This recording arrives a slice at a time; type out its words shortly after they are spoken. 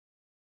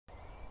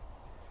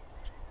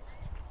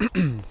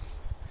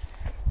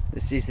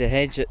This is the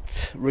hedge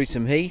at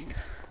Wrotham Heath,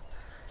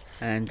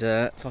 and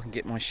if I can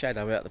get my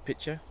shadow out of the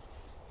picture.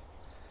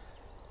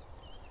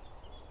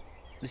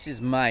 This is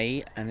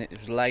May, and it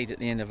was laid at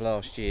the end of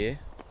last year,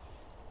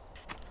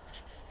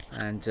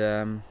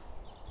 and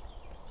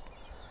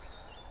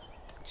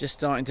just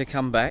starting to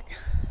come back,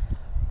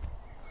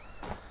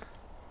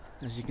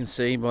 as you can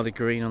see by the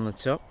green on the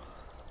top.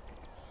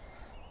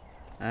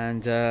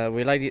 And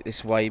we laid it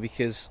this way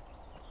because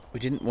we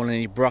didn't want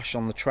any brush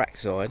on the track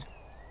side,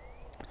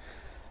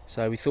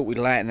 so we thought we'd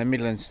lay it in the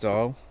Midland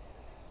style,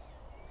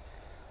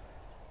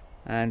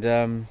 and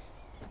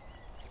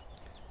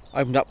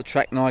opened up the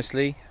track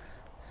nicely.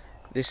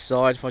 This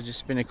side, if I just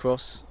spin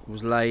across,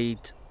 was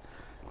laid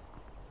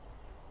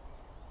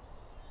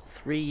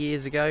 3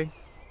 years ago,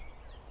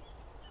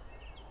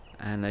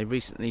 and they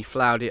recently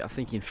flowered it, I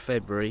think in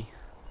February.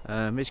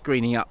 It's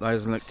greening up though,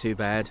 doesn't look too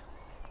bad.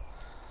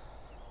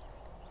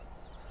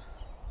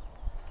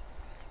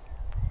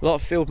 A lot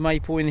of field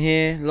maple in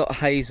here, a lot of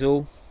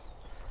hazel,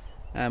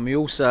 and we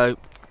also,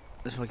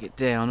 if I get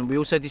down, we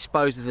also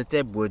disposed of the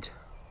deadwood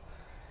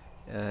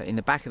in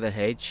the back of the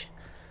hedge.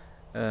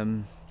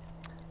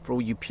 For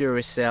all you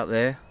purists out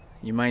there,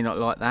 you may not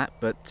like that,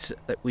 but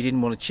we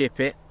didn't want to chip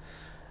it,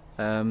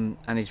 and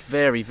it's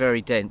very,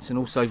 very dense and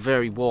also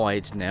very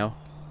wide now.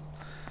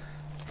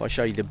 If I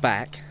show you the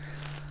back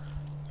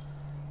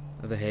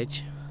of the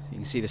hedge, you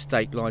can see the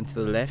stake line to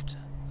the left,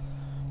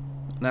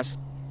 and that's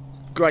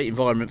great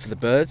environment for the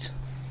birds.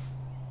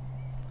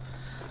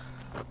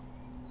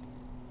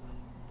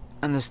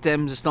 And the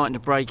stems are starting to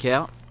break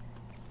out,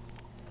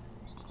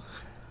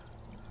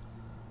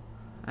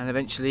 and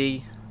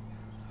eventually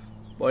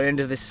by the end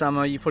of this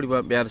summer you probably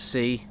won't be able to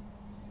see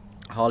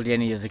hardly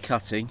any of the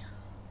cutting,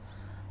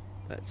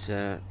 but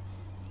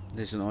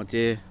there's an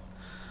idea.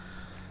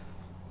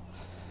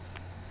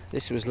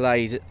 This was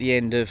laid at the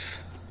end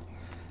of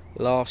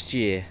last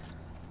year,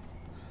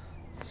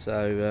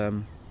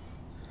 so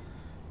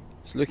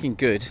it's looking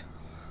good.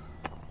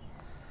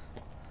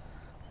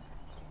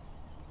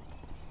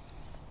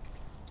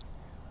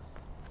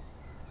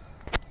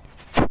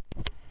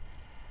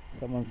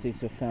 Someone seems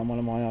to have found one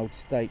of my old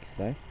stakes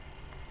though,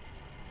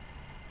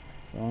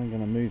 so I'm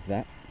going to move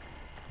that,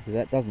 because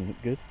that doesn't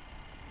look good.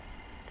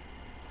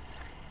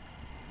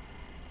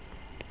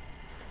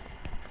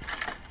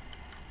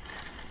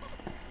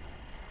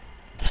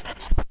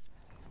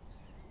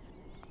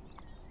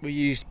 We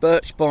used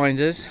birch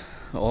binders,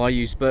 or I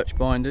used birch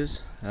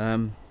binders.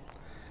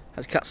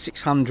 Has cut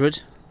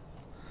 600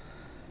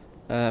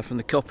 from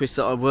the coppice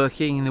that I'm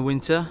working in the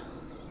winter,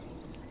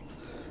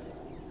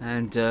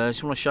 and I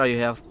just want to show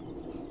you how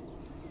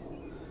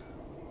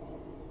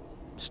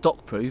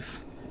stock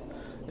proof,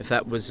 if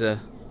that was to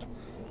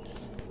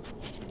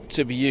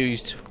be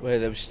used where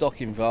there was stock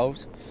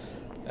involved,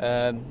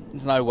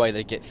 there's no way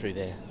they'd get through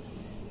there.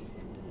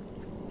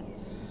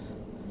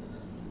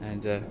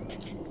 And a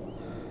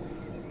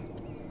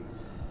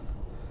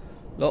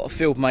lot of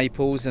field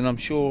maples, and I'm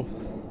sure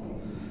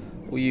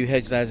all you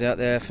hedge layers out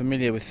there are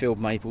familiar with field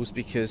maples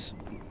because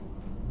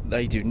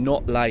they do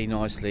not lay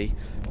nicely,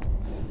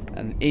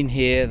 and in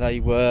here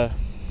they were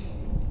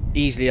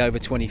easily over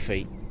 20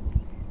 feet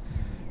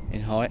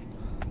in height.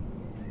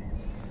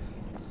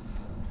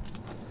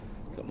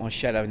 Got my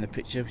shadow in the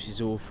picture, which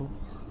is awful.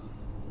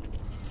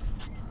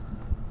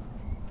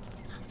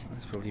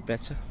 That's probably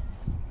better.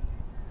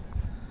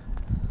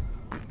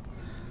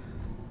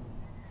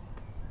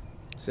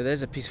 So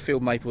there's a piece of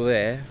field maple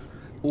there,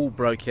 all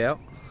broke out,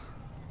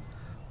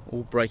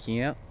 all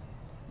breaking out,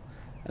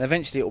 and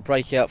eventually it will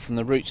break out from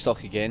the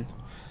rootstock again,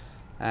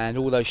 and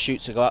all those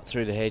shoots will go up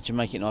through the hedge and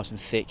make it nice and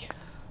thick,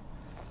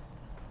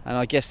 and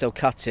I guess they'll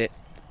cut it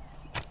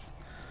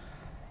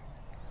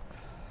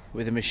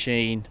with a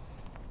machine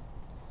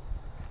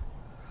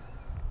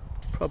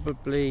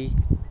probably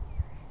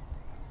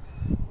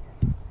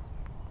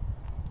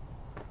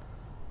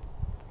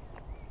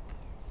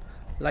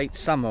late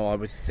summer, I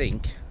would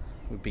think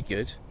would be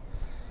good.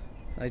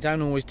 They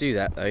don't always do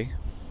that though,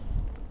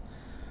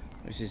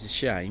 which is a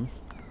shame.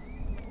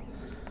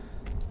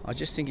 I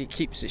just think it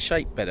keeps its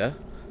shape better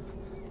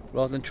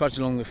rather than trudge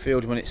along the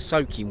field when it's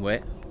soaking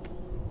wet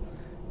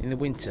in the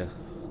winter.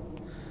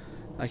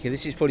 Okay,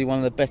 this is probably one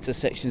of the better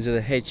sections of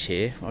the hedge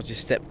here. I'll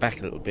just step back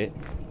a little bit,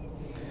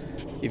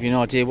 give you an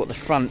idea what the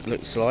front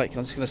looks like.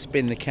 I'm just going to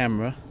spin the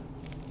camera.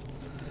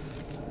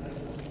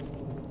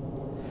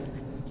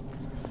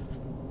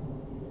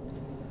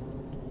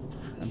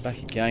 And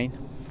back again.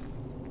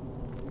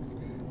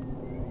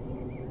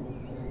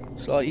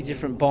 Slightly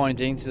different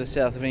binding to the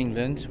south of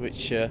England,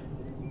 which I'm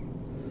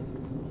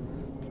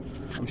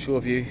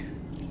sure a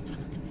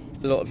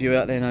lot of you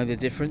out there know the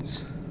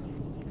difference.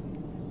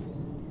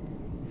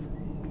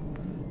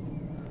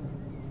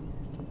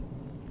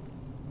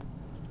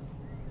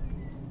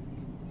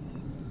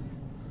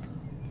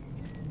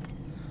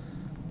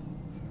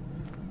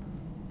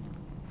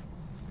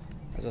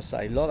 As I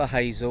say, a lot of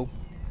hazel,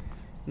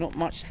 not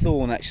much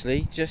thorn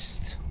actually,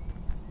 just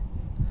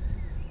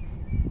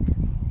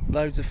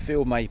loads of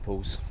field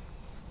maples.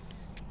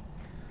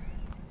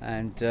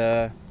 and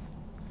the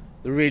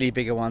really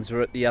bigger ones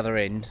were at the other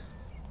end,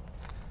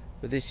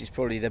 but this is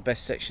probably the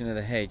best section of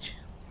the hedge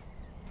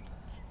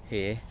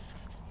here.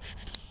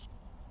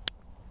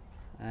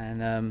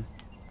 And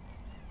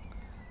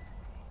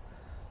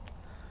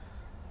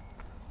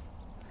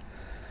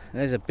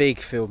there's a big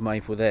field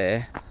maple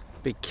there,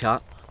 big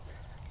cut.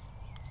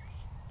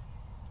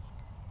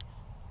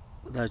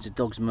 Loads of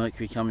dog's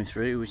mercury coming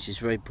through, which is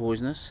very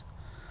poisonous,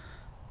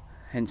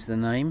 hence the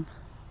name.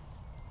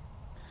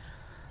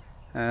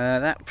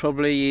 That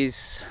probably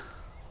is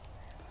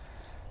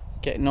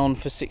getting on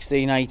for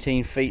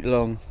 16-18 feet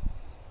long.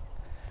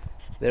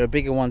 There are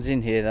bigger ones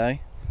in here though.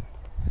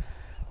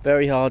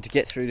 Very hard to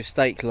get through the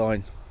stake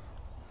line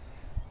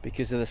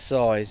because of the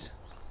size.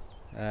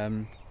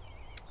 But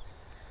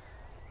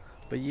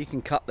you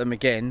can cut them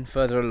again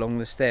further along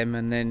the stem,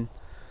 and then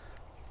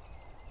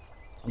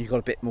you've got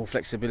a bit more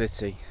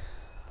flexibility.